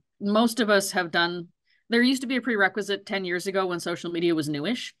 Most of us have done, there used to be a prerequisite 10 years ago when social media was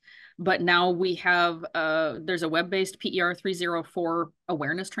newish, but now we have, there's a web-based PER 304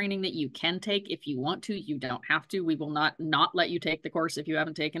 awareness training that you can take if you want to. You don't have to. We will not let you take the course if you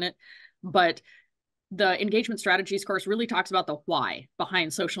haven't taken it. But the engagement strategies course really talks about the why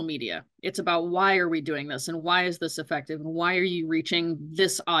behind social media. It's about why are we doing this and why is this effective and why are you reaching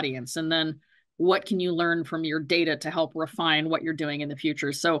this audience? And then what can you learn from your data to help refine what you're doing in the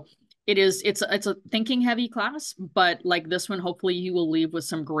future? So it's a thinking heavy class, but like this one, hopefully you will leave with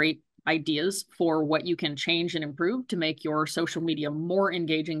some great ideas for what you can change and improve to make your social media more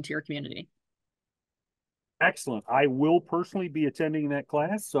engaging to your community. Excellent. I will personally be attending that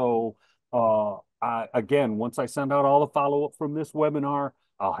class. So, again, once I send out all the follow-up from this webinar,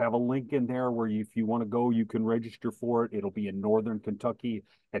 I'll have a link in there where if you want to go, you can register for it. It'll be in Northern Kentucky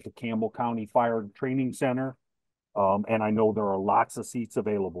at the Campbell County Fire Training Center. And I know there are lots of seats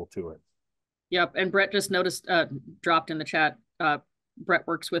available to it. Yep. And Brett just noticed, dropped in the chat, Brett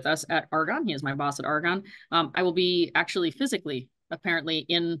works with us at Argonne. He is my boss at Argonne. I will be actually physically, apparently,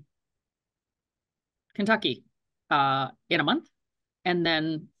 in Kentucky in a month and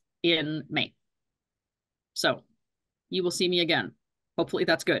then in May. So you will see me again. Hopefully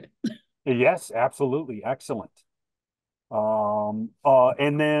that's good. Yes, absolutely. Excellent.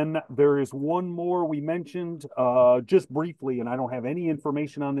 And then there is one more we mentioned just briefly, and I don't have any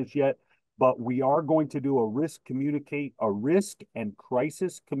information on this yet, but we are going to do a risk and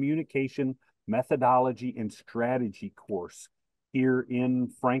crisis communication methodology and strategy course here in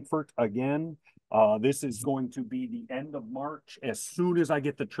Frankfurt again. This is going to be the end of March. As soon as I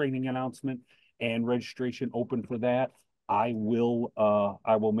get the training announcement and registration open for that, I will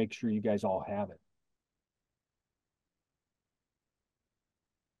make sure you guys all have it.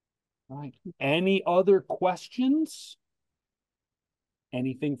 All right. Any other questions?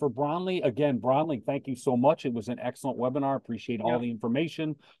 Anything for Bronlea? Again, Bronlea, thank you so much. It was an excellent webinar. Appreciate all the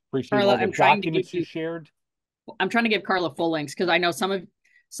information. Appreciate Carla, all the documents you shared. I'm trying to give Carla full links because I know some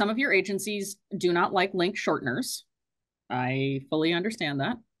of your agencies do not like link shorteners. I fully understand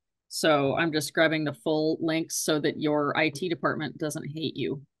that. So I'm just grabbing the full links so that your IT department doesn't hate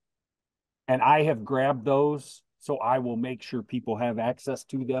you. And I have grabbed those, so I will make sure people have access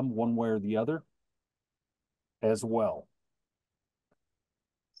to them one way or the other as well.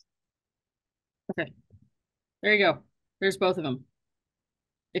 Okay. There you go. There's both of them.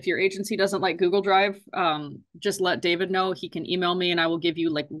 If your agency doesn't like Google Drive, just let David know. He can email me and I will give you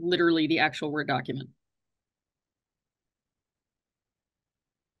like literally the actual Word document.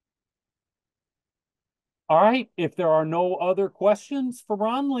 All right. If there are no other questions for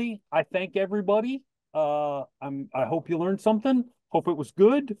Bronlea, I thank everybody. I hope you learned something. Hope it was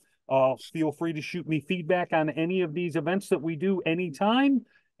good. Feel free to shoot me feedback on any of these events that we do anytime.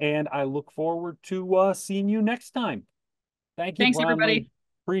 And I look forward to seeing you next time. Thank you, Thanks, Bronlea. everybody.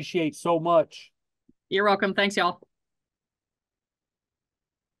 Appreciate so much. You're welcome. Thanks, y'all.